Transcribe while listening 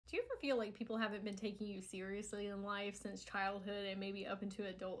feel like people haven't been taking you seriously in life since childhood and maybe up into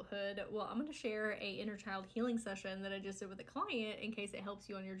adulthood, well, I'm going to share a inner child healing session that I just did with a client in case it helps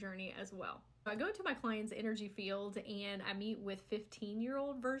you on your journey as well. I go into my client's energy field and I meet with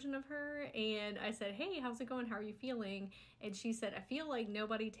 15-year-old version of her, and I said, hey, how's it going? How are you feeling? And she said, I feel like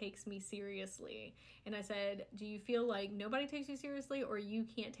nobody takes me seriously. And I said, do you feel like nobody takes you seriously or you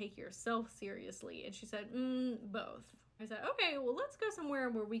can't take yourself seriously? And she said, both. I said, okay, well, let's go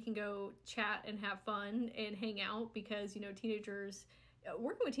somewhere where we can go chat and have fun and hang out, because, you know, teenagers,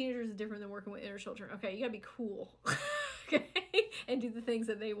 working with teenagers is different than working with inner children. Okay, you gotta be cool. Okay, and do the things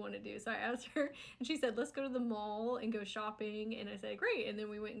that they want to do. So I asked her, and she said, let's go to the mall and go shopping. And I said, great. And then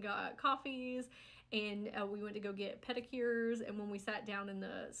we went and got coffees, and we went to go get pedicures. And when we sat down in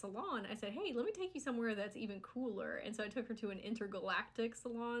the salon, I said, hey, let me take you somewhere that's even cooler. And so I took her to an intergalactic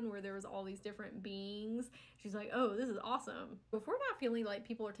salon where there was all these different beings. She's like, oh, this is awesome. If we're not feeling like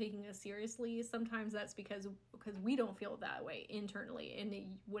people are taking us seriously, sometimes that's because we don't feel that way internally. And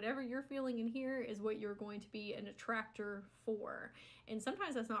whatever you're feeling in here is what you're going to be an attractor for. And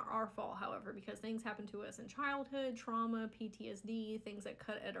sometimes that's not our fault, however, because things happen to us in childhood, trauma, PTSD, things that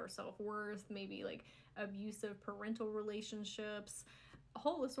cut at our self-worth, maybe like abusive parental relationships, a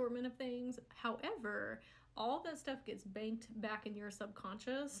whole assortment of things. However, all that stuff gets banked back in your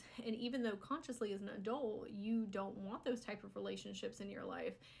subconscious, and even though consciously as an adult you don't want those type of relationships in your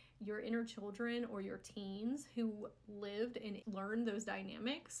life, your inner children or your teens who lived and learned those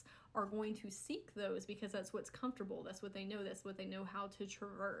dynamics are going to seek those because that's what's comfortable, that's what they know, that's what they know how to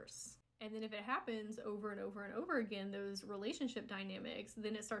traverse. And then if it happens over and over and over again, those relationship dynamics,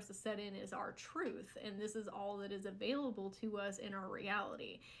 then it starts to set in as our truth. And this is all that is available to us in our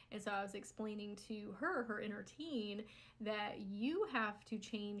reality. And so I was explaining to her, her inner teen, that you have to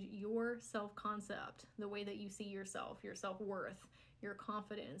change your self-concept, the way that you see yourself, your self-worth, your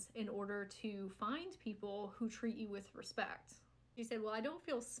confidence, in order to find people who treat you with respect. She said, well, I don't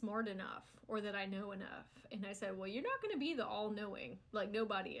feel smart enough or that I know enough. And I said, well, you're not going to be the all-knowing, like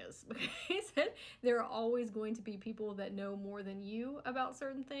nobody is. I said, there are always going to be people that know more than you about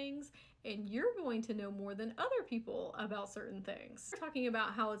certain things, and you're going to know more than other people about certain things. We're talking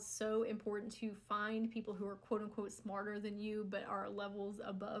about how it's so important to find people who are quote unquote smarter than you, but are levels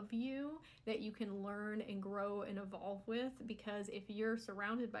above you that you can learn and grow and evolve with. Because if you're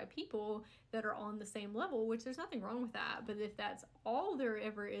surrounded by people that are on the same level, which there's nothing wrong with that, but if that's all there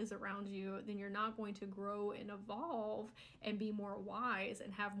ever is around you, then you're not going to grow and evolve and be more wise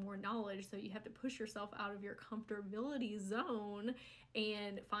and have more knowledge. So you have to push yourself out of your comfortability zone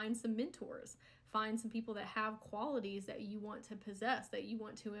and find some mentors. Find some people that have qualities that you want to possess, that you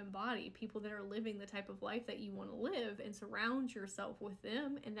want to embody, people that are living the type of life that you want to live, and surround yourself with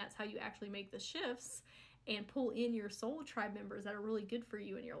them. And that's how you actually make the shifts and pull in your soul tribe members that are really good for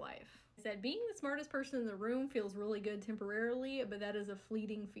you in your life. I said, being the smartest person in the room feels really good temporarily, but that is a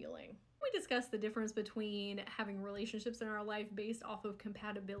fleeting feeling. We discussed the difference between having relationships in our life based off of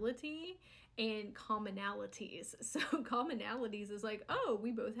compatibility and commonalities. So commonalities is like, oh,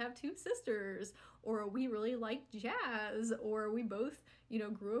 we both have two sisters, or we really like jazz, or we both,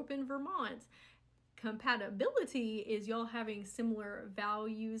 grew up in Vermont. Compatibility is y'all having similar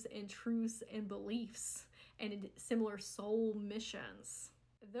values and truths and beliefs and similar soul missions.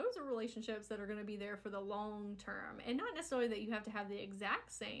 Those are relationships that are going to be there for the long term, and not necessarily that you have to have the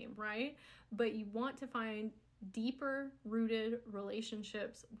exact same, right? But you want to find deeper rooted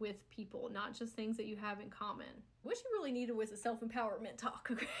relationships with people, not just things that you have in common. What you really needed was a self-empowerment talk,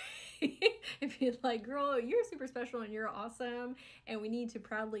 okay? If you're like, girl, you're super special and you're awesome, and we need to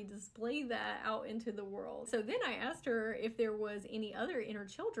proudly display that out into the world. So then I asked her if there was any other inner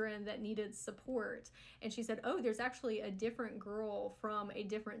children that needed support. And she said, oh, there's actually a different girl from a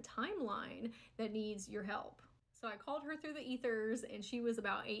different timeline that needs your help. So I called her through the ethers, and she was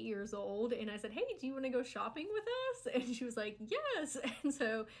about 8 years old. And I said, hey, do you want to go shopping with us? And she was like, yes. And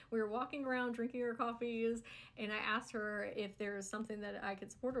so we were walking around drinking our coffees, and I asked her if there's something that I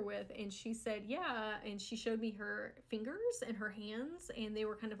could support her with. And she said, yeah. And she showed me her fingers and her hands, and they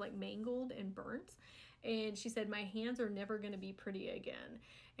were kind of like mangled and burnt. And she said, my hands are never going to be pretty again.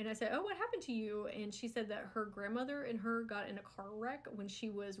 And I said, oh, what happened to you? And she said that her grandmother and her got in a car wreck when she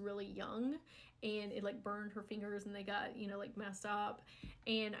was really young, and it like burned her fingers and they got, like messed up.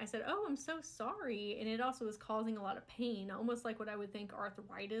 And I said, oh, I'm so sorry. And it also was causing a lot of pain, almost like what I would think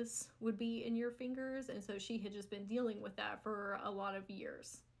arthritis would be in your fingers. And so she had just been dealing with that for a lot of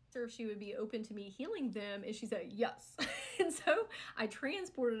years. her if she would be open to me healing them, and she said yes. And so I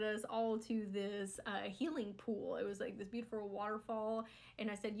transported us all to this healing pool. It was like this beautiful waterfall, and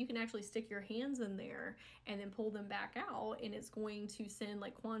I said you can actually stick your hands in there and then pull them back out, and it's going to send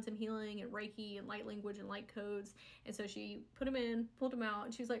like quantum healing and Reiki and light language and light codes. And so she put them in, pulled them out,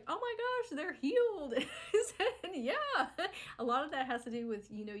 and she was like, oh my gosh, they're healed. And I said, yeah. A lot of that has to do with,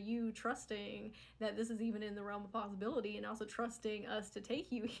 you know, you trusting that this is even in the realm of possibility, and also trusting us to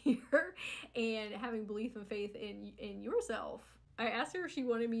take you here and having belief and faith in yourself. I asked her if she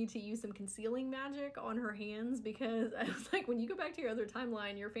wanted me to use some concealing magic on her hands, because I was like, when you go back to your other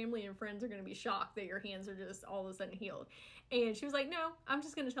timeline, your family and friends are going to be shocked that your hands are just all of a sudden healed. And she was like, no, I'm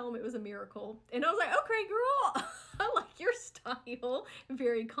just going to tell them it was a miracle. And I was like, okay, girl, I like your style.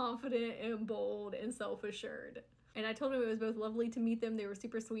 Very confident and bold and self-assured. And I told them it was both lovely to meet them. They were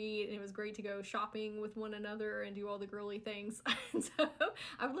super sweet, and it was great to go shopping with one another and do all the girly things. And so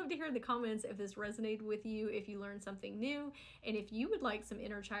I would love to hear in the comments if this resonated with you, if you learned something new, and if you would like some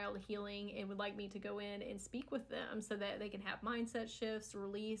inner child healing and would like me to go in and speak with them so that they can have mindset shifts,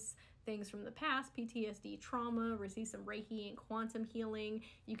 release things from the past, PTSD, trauma, receive some Reiki and quantum healing,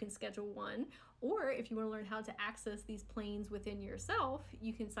 you can schedule one. Or if you want to learn how to access these planes within yourself,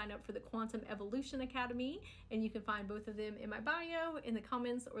 you can sign up for the Quantum Evolution Academy, and you can find both of them in my bio, in the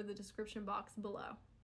comments, or the description box below.